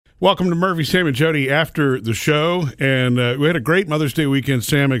Welcome to Murphy, Sam, and Jody after the show. And we had a great Mother's Day weekend,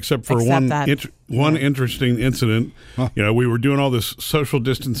 Sam, except for one interesting incident. Huh. You know, we were doing all this social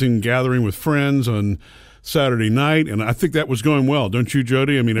distancing gathering with friends on Saturday night, and I think that was going well. Don't you,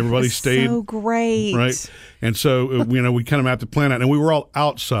 Jody? I mean, everybody stayed. So great. Right? And so, we kind of had to plan out. And we were all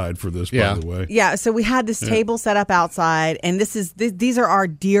outside for this, by the way. Yeah, so we had this table set up outside, and these are our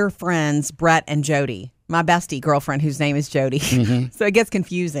dear friends, Brett and Jody. My bestie girlfriend, whose name is Jody. Mm-hmm. So it gets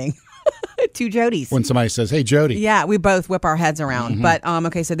confusing. Two Jodys. When somebody says, hey, Jody. Yeah, we both whip our heads around. Mm-hmm. But,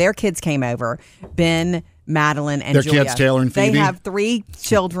 okay, so their kids came over. Ben, Madeline, and Julia. Their kids, Taylor and Phoebe? They have 3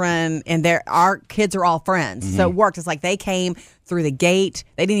 children, and our kids are all friends. Mm-hmm. So it worked. It's like they came through the gate.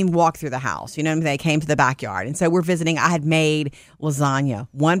 They didn't even walk through the house. You know what I mean? They came to the backyard. And so we're visiting. I had made lasagna.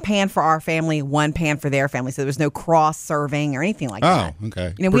 1 pan for our family, 1 pan for their family. So there was no cross-serving or anything like that. Oh,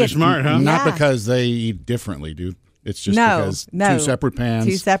 okay. You know, pretty smart, huh? Not because they eat differently, dude. It's just because 2 separate pans.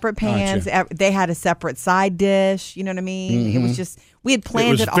 2 separate pans. Gotcha. They had a separate side dish. You know what I mean? Mm-hmm. It was just, we had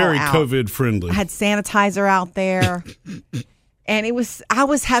planned it all out. It was very COVID-friendly. I had sanitizer out there. And I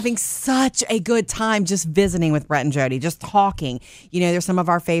was having such a good time just visiting with Brett and Jody, just talking. You know, they're some of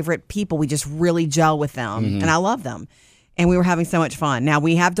our favorite people. We just really gel with them. Mm-hmm. And I love them. And we were having so much fun. Now,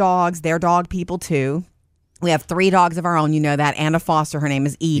 we have dogs. They're dog people, too. We have 3 dogs of our own. You know that. And a foster. Her name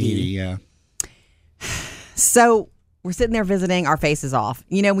is Edie. Yeah. So we're sitting there visiting, our faces off.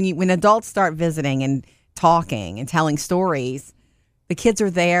 You know, when adults start visiting and talking and telling stories, the kids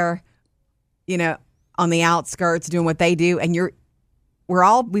are there, you know, on the outskirts doing what they do, and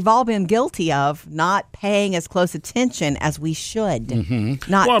we've all been guilty of not paying as close attention as we should.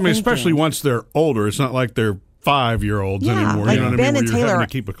 Mm-hmm. Not thinking. Especially once they're older. It's not like they're 5-year-olds anymore. Like you know what Ben I mean? and Taylor having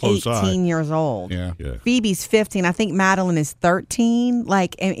to keep a close 18 eye. years old. Yeah. Phoebe's 15. I think Madeline is 13.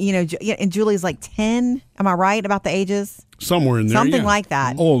 And Julie's like 10. Am I right about the ages? Somewhere in there. Something like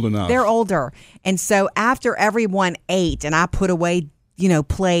that. Old enough. They're older. And so after everyone ate and I put away,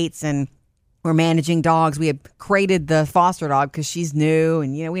 plates and we're managing dogs, we had created the foster dog because she's new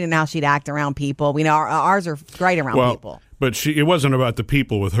and, we didn't know how she'd act around people. We know ours are great around people. But it wasn't about the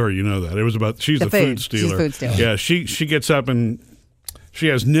people with her, you know that. It was about, she's the food stealer. She's food stealer. Yeah, she gets up and she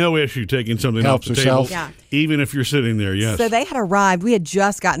has no issue taking something off the table, even if you're sitting there, yes. So they had arrived. We had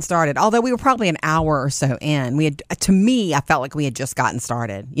just gotten started, although we were probably an hour or so in. To me, I felt like we had just gotten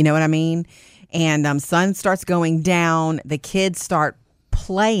started. You know what I mean? And sun starts going down. The kids start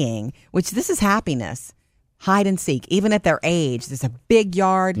playing, which this is happiness. Hide and seek, even at their age. There's a big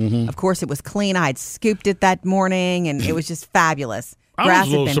yard. Mm-hmm. Of course, it was clean. I had scooped it that morning, and it was just fabulous. I was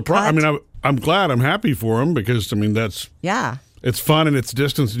a little surprised. I mean, I'm glad. I'm happy for them because, that's... Yeah. It's fun and it's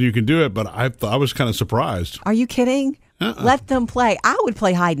distance and you can do it, but I was kind of surprised. Are you kidding? Let them play. I would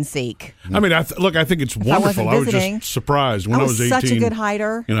play hide and seek. I mean, I think it's wonderful. I was just surprised when I was 18. Such a good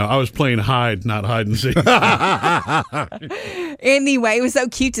hider. I was playing hide, not hide and seek. Anyway, it was so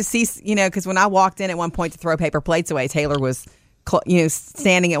cute to see, because when I walked in at one point to throw paper plates away, Taylor was,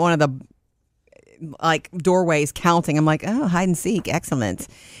 standing at one of the doorways counting. I'm like, oh, hide and seek, excellent.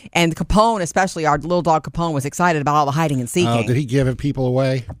 And Capone, especially our little dog Capone, was excited about all the hiding and seeking. Oh, did he give people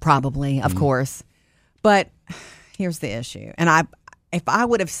away? Probably, of course. But here's the issue. And if I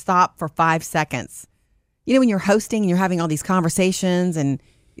would have stopped for 5 seconds, when you're hosting and you're having all these conversations and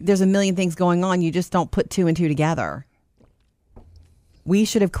there's a million things going on, you just don't put 2 and 2 together. We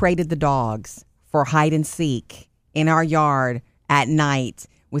should have created the dogs for hide and seek in our yard at night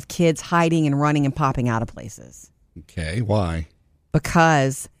with kids hiding and running and popping out of places. Okay, why?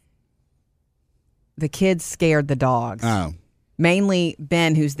 Because the kids scared the dogs. Oh. Mainly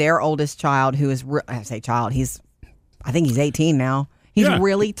Ben, who's their oldest child, who is, I say child, I think he's 18 now. He's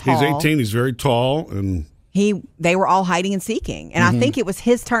really tall. He's 18, he's very tall. And they were all hiding and seeking. And I think it was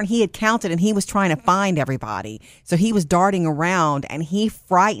his turn. He had counted and he was trying to find everybody. So he was darting around and he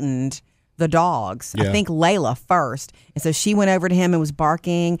frightened the dogs. Yeah. I think Layla first. And so she went over to him and was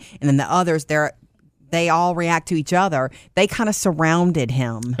barking. And then the others, they all react to each other. They kind of surrounded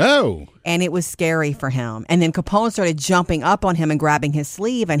him. Oh. And it was scary for him. And then Capone started jumping up on him and grabbing his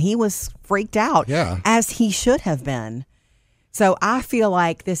sleeve. And he was freaked out. Yeah. As he should have been. So I feel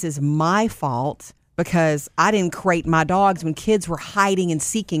like this is my fault because I didn't crate my dogs when kids were hiding and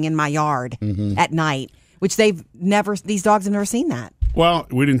seeking in my yard at night, which these dogs have never seen that. Well,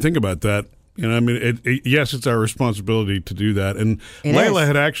 we didn't think about that. I mean, yes, it's our responsibility to do that. And Layla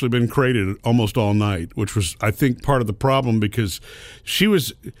had actually been crated almost all night, which was, I think, part of the problem because she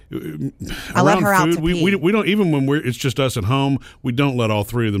was I let her food. Out to pee. We don't, even when it's just us at home, we don't let all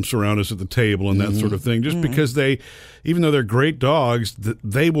three of them surround us at the table and that sort of thing, just because even though they're great dogs,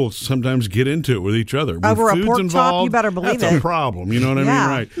 they will sometimes get into it with each other. When over food's a pork involved, chop, you better believe that's it. a problem. You know what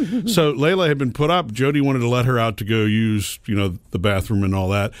I mean? Right. So Layla had been put up. Jody wanted to let her out to go use, the bathroom and all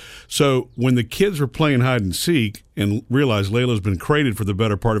that. So when the kids were playing hide and seek and realized Layla's been crated for the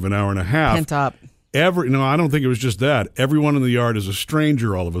better part of an hour and a half. Pent up. I don't think it was just that. Everyone in the yard is a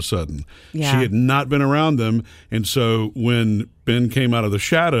stranger all of a sudden. Yeah. She had not been around them. And so when Ben came out of the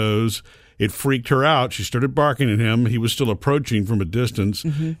shadows, it freaked her out. She started barking at him. He was still approaching from a distance.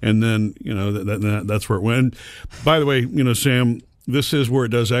 And then, that's where it went. By the way, Sam, this is where it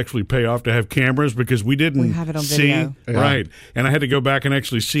does actually pay off to have cameras because we have it on see. video. Right. And I had to go back and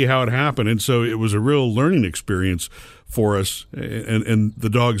actually see how it happened. And so it was a real learning experience for us. And the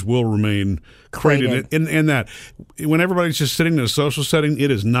dogs will remain crated. And that when everybody's just sitting in a social setting,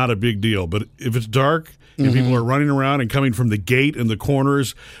 it is not a big deal. But if it's dark and people are running around and coming from the gate and the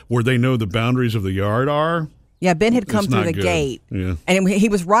corners where they know the boundaries of the yard are. Yeah, Ben had come through the gate. Yeah. And he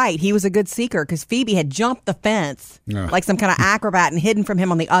was right. He was a good seeker because Phoebe had jumped the fence like some kind of acrobat and hidden from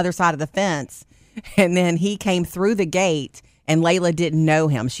him on the other side of the fence. And then he came through the gate and Layla didn't know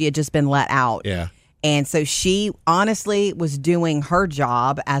him. She had just been let out. Yeah. And so she honestly was doing her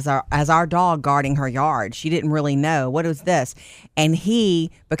job as our dog guarding her yard. She didn't really know what was this. And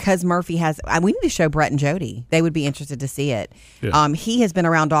because Murphy we need to show Brett and Jody. They would be interested to see it. Yeah. He has been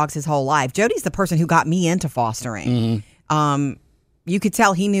around dogs his whole life. Jody's the person who got me into fostering. You could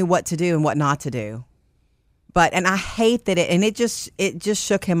tell he knew what to do and what not to do. And I hate that it just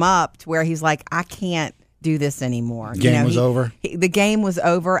shook him up to where he's like, I can't do this anymore. The game was over? The game was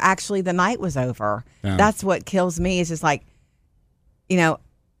over. Actually, the night was over. Yeah. That's what kills me. It's just like,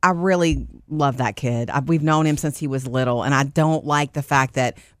 I really love that kid. We've known him since he was little, and I don't like the fact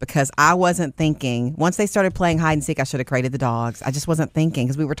that because I wasn't thinking, once they started playing hide and seek, I should have created the dogs. I just wasn't thinking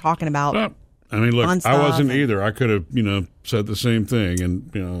because we were talking about look, I wasn't either. I could have, said the same thing,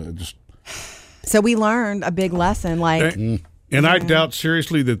 and, it just... So we learned a big lesson, like... And I doubt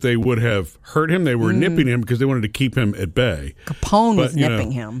seriously that they would have hurt him. They were nipping him because they wanted to keep him at bay. Capone was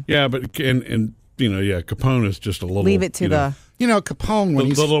nipping him. Yeah, but Capone is just a little. Leave it to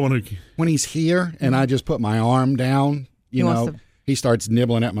Capone when he's here and I just put my arm down, he starts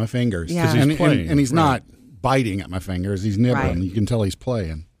nibbling at my fingers. Yeah. He's playing, and he's not biting at my fingers. He's nibbling. Right. You can tell he's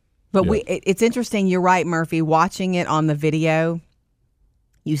playing. But it's interesting. You're right, Murphy. Watching it on the video,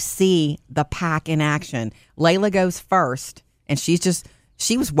 you see the pack in action. Layla goes first. And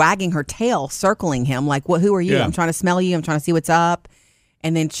she was wagging her tail, circling him like, who are you? Yeah. I'm trying to smell you. I'm trying to see what's up.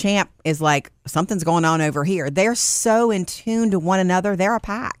 And then Champ is like, something's going on over here. They're so in tune to one another. They're a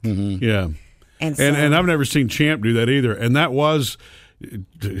pack. Mm-hmm. Yeah. And I've never seen Champ do that either. And that was,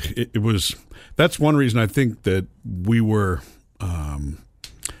 that's one reason I think that we were,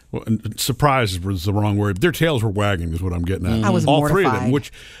 surprised was the wrong word. Their tails were wagging is what I'm getting at. I was all mortified. Three of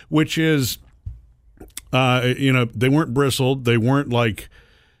them, which is... they weren't bristled. They weren't like,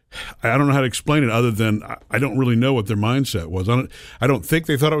 I don't know how to explain it other than I don't really know what their mindset was. I don't think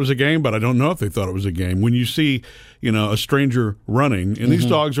they thought it was a game, but I don't know if they thought it was a game. When you see, a stranger running, and these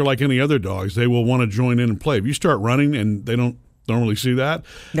dogs are like any other dogs, they will want to join in and play. If you start running and they don't really see that,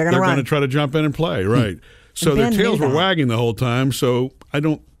 they're going to try to jump in and play, right? So their tails were wagging the whole time, so it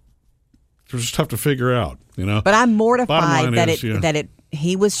was just tough to figure out, But I'm mortified that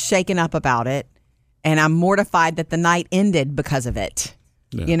he was shaken up about it. And I'm mortified that the night ended because of it.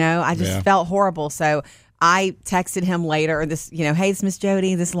 Yeah. I just felt horrible. So I texted him later, hey, it's Miss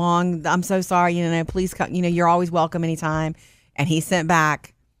Jody, this long. I'm so sorry, please come, you're always welcome anytime. And he sent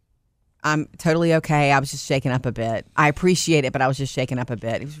back, I'm totally okay. I was just shaken up a bit. I appreciate it, but I was just shaken up a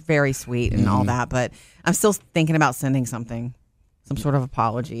bit. It was very sweet and all that. But I'm still thinking about sending something. Some sort of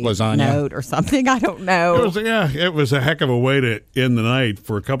apology note or something. I don't know. It was a heck of a way to end the night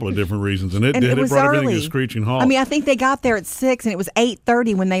for a couple of different reasons, and it brought everything to a screeching halt. I mean, I think they got there at 6, and it was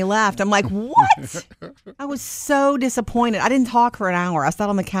 8:30 when they left. I'm like, what? I was so disappointed. I didn't talk for an hour. I sat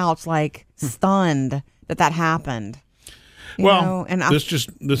on the couch like stunned that happened.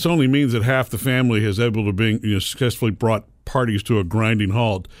 This only means that half the family has able to be successfully brought parties to a grinding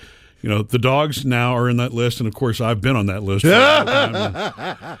halt. The dogs now are in that list, and of course, I've been on that list.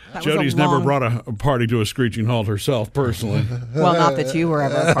 Jody's never brought a party to a screeching halt herself, personally. Well, not that you were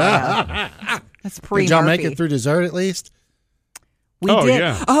ever a part of. That's pre-Murphy. Did y'all make it through dessert at least? We did.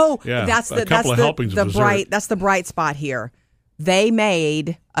 Yeah. Oh, yeah. That's the bright spot here. They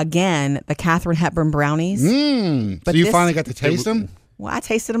made, again, the Katharine Hepburn brownies. But so you finally got to taste them? Well, I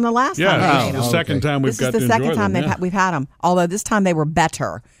tasted them the last time. Yeah, the second time we've got to enjoy them. This is the second time we've had them. Although this time they were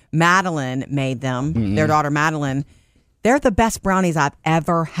better. Madeline made them. Their daughter Madeline. They're the best brownies I've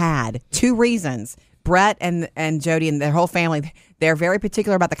ever had. 2 reasons. Brett and Jody and their whole family, they're very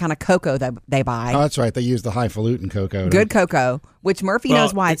particular about the kind of cocoa that they buy. Oh, that's right. They use the highfalutin cocoa. Good cocoa, which Murphy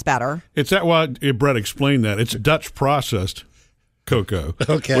knows why it's better. It's that why Brett explained that. It's Dutch processed cocoa.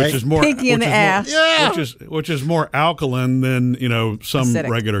 Okay. Which is more pinky in the ass. Which is more alkaline than, some acidic.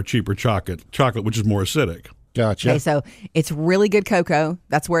 Regular cheaper chocolate, which is more acidic. Gotcha. Okay, so it's really good cocoa.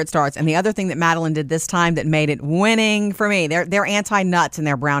 That's where it starts. And the other thing that Madeline did this time that made it winning for me, they're anti-nuts in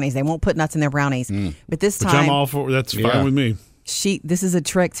their brownies. They won't put nuts in their brownies. But this time, which I'm all for. That's fine with me. This is a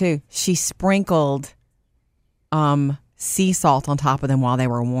trick too. She sprinkled sea salt on top of them while they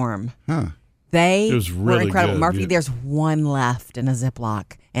were warm. Huh. They were incredible. Good, Murphy, there's one left in a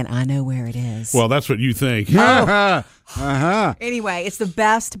Ziploc, and I know where it is. Well, that's what you think. Anyway, it's the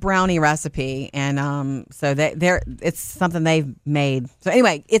best brownie recipe, and so it's something they've made. So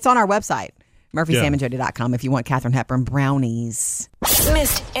anyway, it's on our website, murphysamandjody.com, if you want Katharine Hepburn brownies.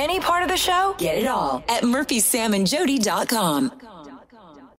 Missed any part of the show? Get it all at murphysamandjody.com.